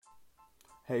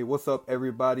Hey, what's up,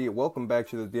 everybody? Welcome back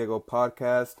to the Diego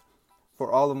Podcast.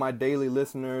 For all of my daily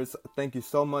listeners, thank you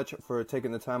so much for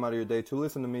taking the time out of your day to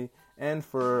listen to me. And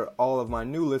for all of my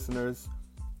new listeners,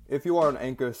 if you are an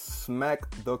Anchor,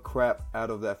 smack the crap out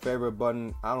of that favorite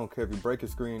button. I don't care if you break a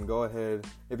screen, go ahead.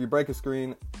 If you break a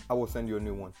screen, I will send you a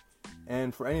new one.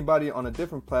 And for anybody on a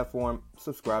different platform,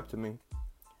 subscribe to me.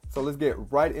 So let's get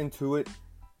right into it.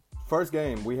 First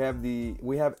game, we have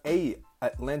a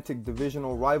Atlantic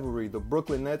divisional rivalry. The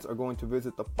Brooklyn Nets are going to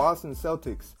visit the Boston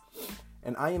Celtics,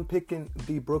 and I am picking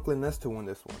the Brooklyn Nets to win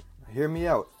this one. Hear me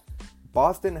out.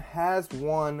 Boston has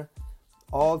won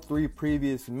all three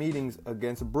previous meetings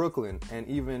against Brooklyn,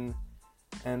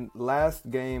 and last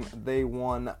game they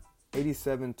won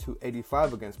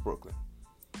 87-85 against Brooklyn.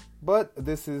 But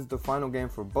this is the final game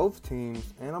for both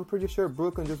teams, and I'm pretty sure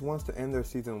Brooklyn just wants to end their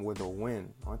season with a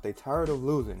win. Aren't they tired of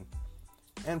losing?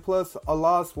 And plus, a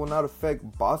loss will not affect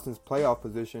Boston's playoff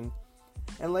position.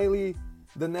 And lately,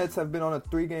 the Nets have been on a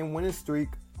 3-game winning streak,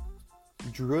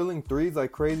 drilling threes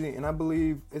like crazy, and I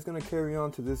believe it's going to carry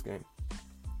on to this game.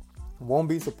 Won't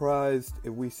be surprised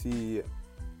if we see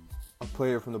a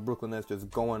player from the Brooklyn Nets just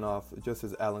going off, just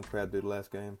as Allen Crabbe did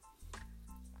last game.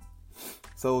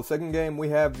 So, second game, we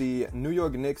have the New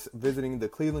York Knicks visiting the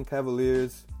Cleveland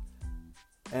Cavaliers.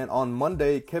 And on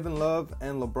Monday, Kevin Love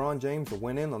and LeBron James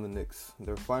went in on the Knicks.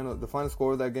 The final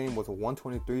score of that game was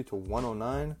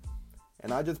 123-109.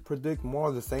 And I just predict more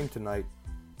of the same tonight.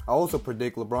 I also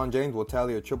predict LeBron James will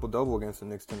tally a triple-double against the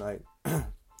Knicks tonight.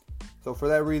 So for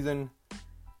that reason,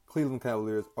 Cleveland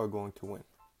Cavaliers are going to win.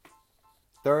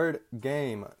 Third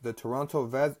game, the Toronto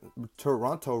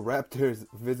Raptors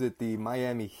visit the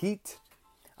Miami Heat.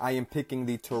 I am picking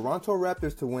the Toronto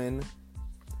Raptors to win.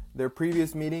 Their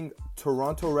previous meeting,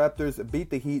 Toronto Raptors beat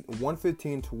the Heat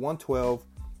 115-112,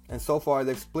 and so far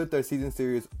they've split their season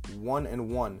series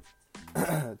 1-1.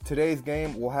 Today's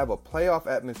game will have a playoff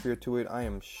atmosphere to it, I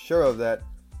am sure of that,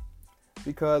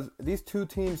 because these two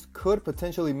teams could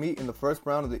potentially meet in the first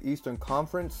round of the Eastern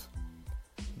Conference.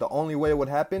 The only way it would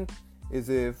happen is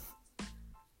if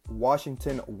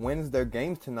Washington wins their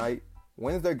game tonight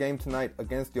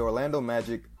against the Orlando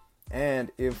Magic,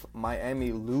 and if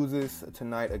Miami loses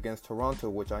tonight against Toronto,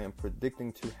 which I am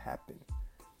predicting to happen.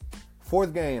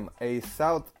 Fourth game, a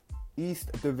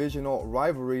Southeast divisional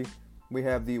rivalry. We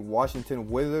have the Washington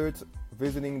Wizards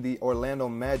visiting the Orlando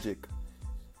Magic.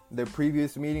 Their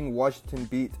previous meeting, Washington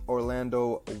beat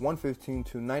Orlando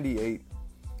 115-98.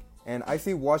 And I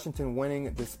see Washington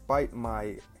winning despite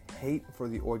my hate for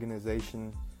the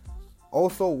organization.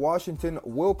 Also, Washington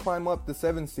will climb up the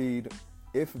 7th seed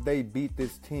if they beat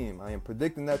this team. I am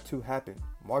predicting that to happen.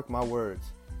 Mark my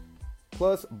words.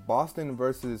 Plus, Boston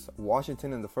versus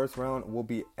Washington in the first round will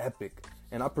be epic.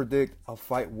 And I predict a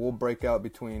fight will break out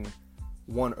between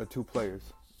one or two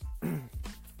players.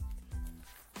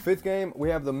 Fifth game, we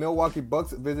have the Milwaukee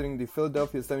Bucks visiting the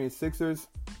Philadelphia 76ers.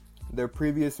 Their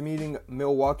previous meeting,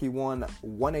 Milwaukee won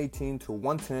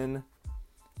 118-110.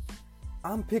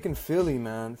 I'm picking Philly,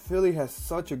 man. Philly has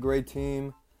such a great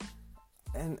team.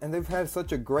 And they've had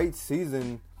such a great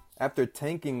season after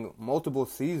tanking multiple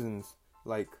seasons.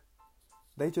 Like,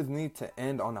 they just need to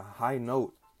end on a high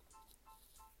note.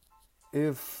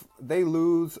 If they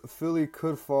lose, Philly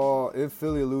could fall. If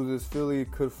Philly loses, Philly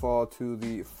could fall to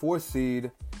the 4th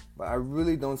seed. But I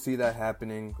really don't see that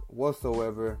happening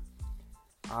whatsoever.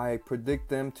 I predict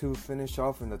them to finish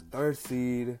off in the 3rd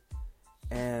seed.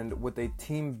 And with a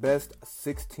team best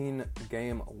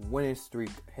 16-game winning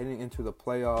streak heading into the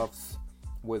playoffs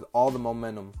with all the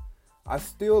momentum. I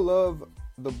still love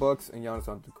the Bucks and Giannis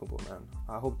Antetokounmpo, man.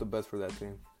 I hope the best for that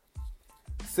team.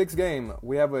 6th game,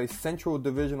 we have a Central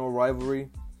Divisional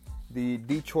rivalry. The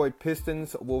Detroit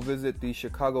Pistons will visit the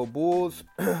Chicago Bulls.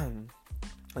 In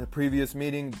the previous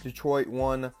meeting, Detroit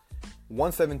won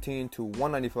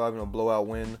 117-195 in a blowout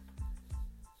win.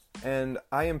 And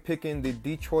I am picking the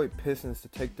Detroit Pistons to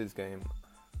take this game.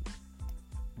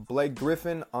 Blake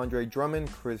Griffin, Andre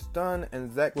Drummond, Chris Dunn,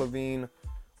 and Zach LaVine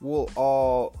will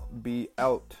all be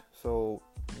out. So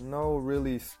no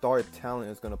really star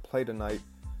talent is going to play tonight.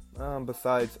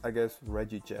 Besides, I guess,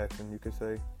 Reggie Jackson, you could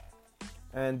say.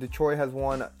 And Detroit has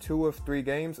won 2 of 3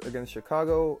 games against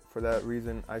Chicago. For that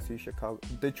reason, I see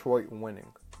Detroit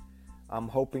winning. I'm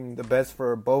hoping the best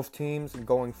for both teams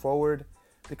going forward,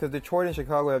 because Detroit and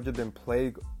Chicago have just been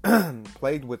plagued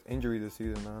with injury this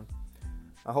season, man.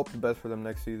 I hope the best for them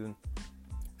next season.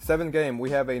 7th game,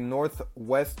 we have a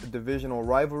Northwest divisional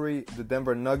rivalry. The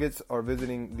Denver Nuggets are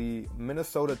visiting the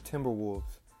Minnesota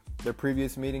Timberwolves. Their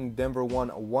previous meeting, Denver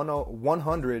won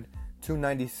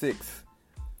 100-96.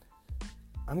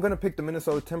 I'm going to pick the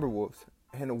Minnesota Timberwolves.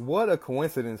 And what a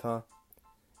coincidence, huh?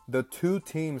 The two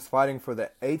teams fighting for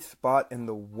the 8th spot in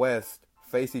the West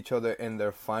face each other in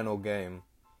their final game.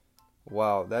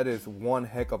 Wow, that is one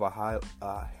heck of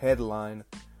a headline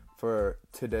for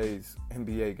today's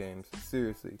NBA games.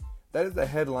 Seriously, that is the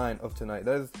headline of tonight.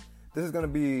 This is going to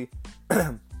be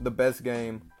the best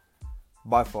game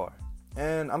by far.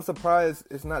 And I'm surprised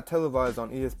it's not televised on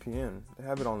ESPN. They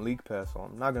have it on League Pass, so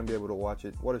I'm not going to be able to watch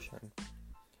it. What a shame.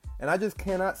 And I just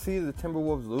cannot see the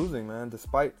Timberwolves losing, man,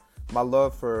 despite my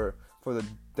love for the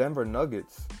Denver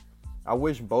Nuggets. I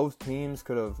wish both teams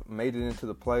could have made it into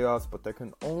the playoffs, but there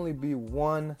can only be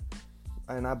one.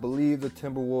 And I believe the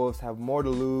Timberwolves have more to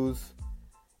lose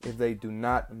if they do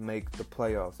not make the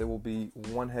playoffs. It will be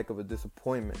one heck of a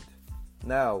disappointment.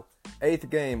 Now, 8th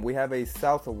game, we have a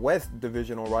Southwest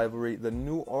divisional rivalry. The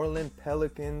New Orleans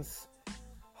Pelicans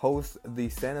host the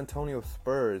San Antonio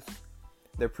Spurs.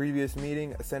 Their previous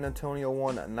meeting, San Antonio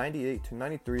won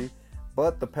 98-93,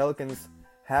 but the Pelicans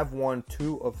have won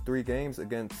 2 of 3 games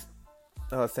against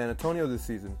San Antonio this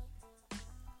season.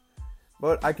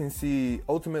 But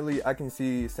ultimately I can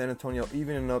see San Antonio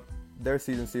evening up their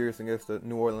season series against the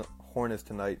New Orleans Hornets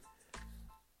tonight.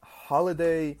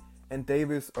 Holiday and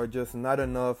Davis are just not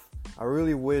enough. I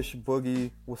really wish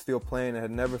Boogie was still playing and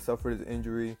had never suffered his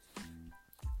injury.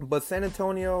 But San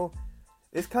Antonio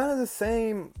is kind of the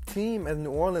same team as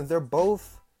New Orleans. They're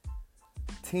both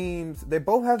teams. They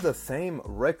both have the same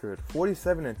record,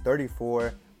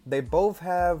 47-34. They both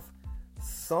have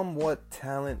somewhat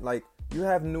talent. Like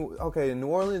in New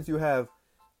Orleans you have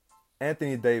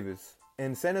Anthony Davis.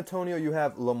 In San Antonio you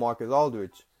have LaMarcus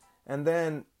Aldridge. And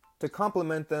then to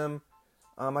complement them,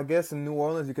 I guess in New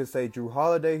Orleans you could say Jrue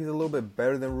Holiday. He's a little bit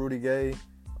better than Rudy Gay,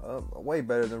 way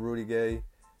better than Rudy Gay.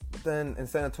 But then in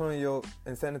San Antonio,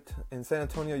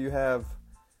 you have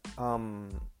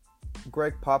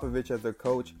Greg Popovich as their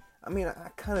coach. I mean, I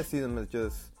kind of see them as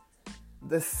just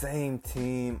the same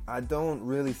team. I don't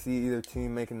really see either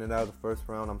team making it out of the first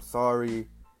round. I'm sorry,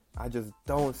 I just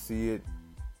don't see it.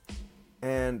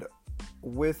 And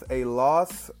with a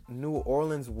loss, New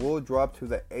Orleans will drop to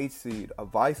the 8th seed,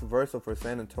 vice versa for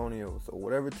San Antonio. So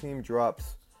whatever team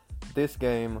drops this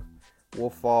game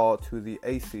will fall to the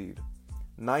 8th seed.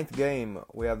 9th game,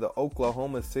 we have the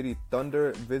Oklahoma City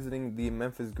Thunder visiting the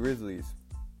Memphis Grizzlies.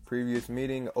 Previous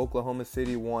meeting, Oklahoma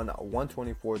City won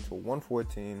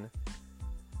 124-114.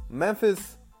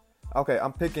 Memphis, okay,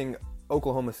 I'm picking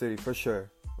Oklahoma City for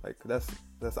sure. Like that's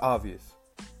obvious.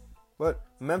 But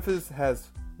Memphis has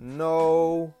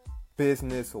no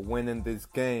business winning this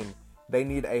game. They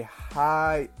need a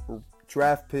high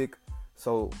draft pick,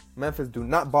 so Memphis, do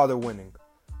not bother winning.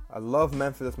 I love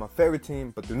Memphis, that's my favorite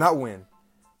team, but do not win.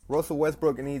 Russell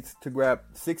Westbrook needs to grab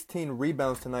 16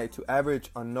 rebounds tonight to average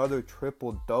another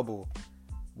triple-double.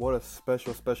 What a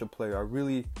special player. I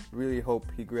really, really hope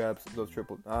he grabs those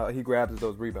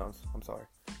rebounds. I'm sorry.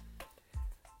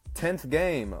 10th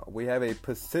game, we have a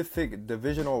Pacific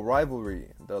divisional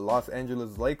rivalry. The Los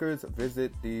Angeles Lakers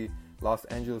visit the Los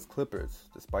Angeles Clippers.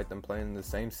 Despite them playing in the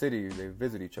same city, they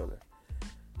visit each other.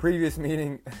 Previous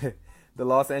meeting, the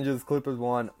Los Angeles Clippers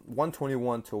won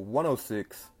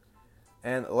 121-106.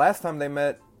 And last time they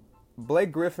met,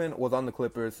 Blake Griffin was on the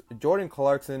Clippers, Jordan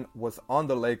Clarkson was on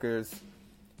the Lakers,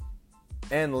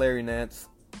 and Larry Nance.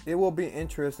 It will be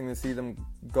interesting to see them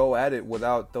go at it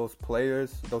without those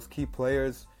players, those key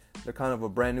players. They're kind of a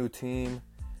brand new team.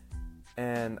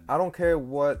 And I don't care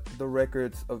what the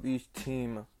records of each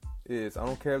team is. I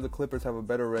don't care if the Clippers have a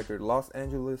better record. Los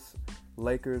Angeles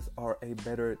Lakers are a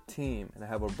better team and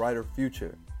have a brighter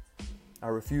future. I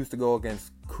refuse to go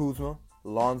against Kuzma,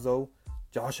 Lonzo,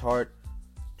 Josh Hart,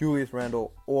 Julius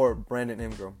Randle, or Brandon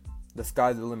Ingram. The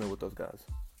sky's the limit with those guys.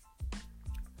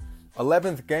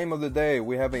 11th game of the day,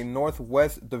 we have a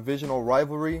Northwest divisional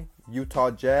rivalry.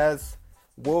 Utah Jazz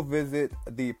will visit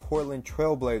the Portland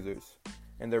Trail Blazers.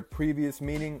 In their previous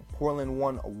meeting, Portland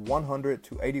won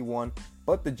 100-81,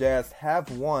 but the Jazz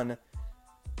have won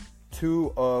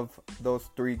 2 of those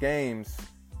 3 games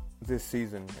this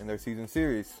season in their season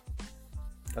series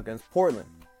against Portland.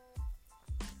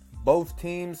 Both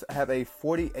teams have a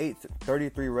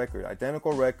 48-33 record,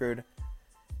 identical record,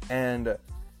 and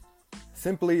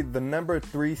simply the number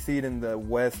 3 seed in the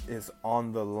West is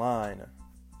on the line.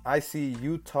 I see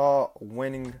Utah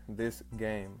winning this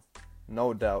game,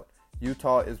 no doubt.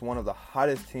 Utah is one of the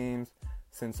hottest teams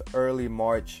since early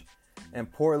March,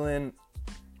 and Portland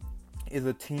is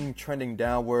a team trending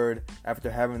downward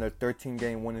after having their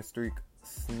 13-game winning streak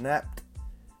snapped.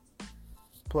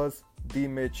 Plus, D.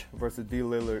 Mitch versus D.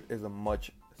 Lillard is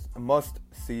a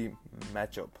must-see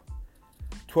matchup.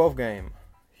 12th game,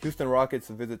 Houston Rockets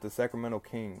visit the Sacramento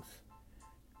Kings.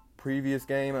 Previous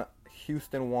game,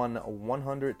 Houston won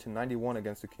 100-91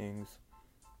 against the Kings.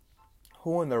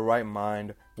 Who in their right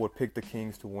mind would pick the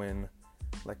Kings to win?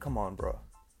 Like, come on, bro.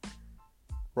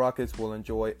 Rockets will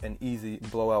enjoy an easy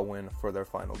blowout win for their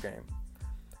final game.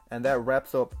 And that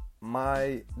wraps up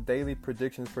my daily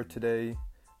predictions for today.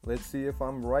 Let's see if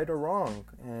I'm right or wrong.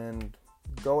 And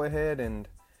go ahead and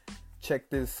check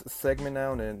this segment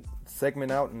out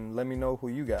and let me know who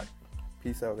you got.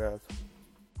 Peace out, guys.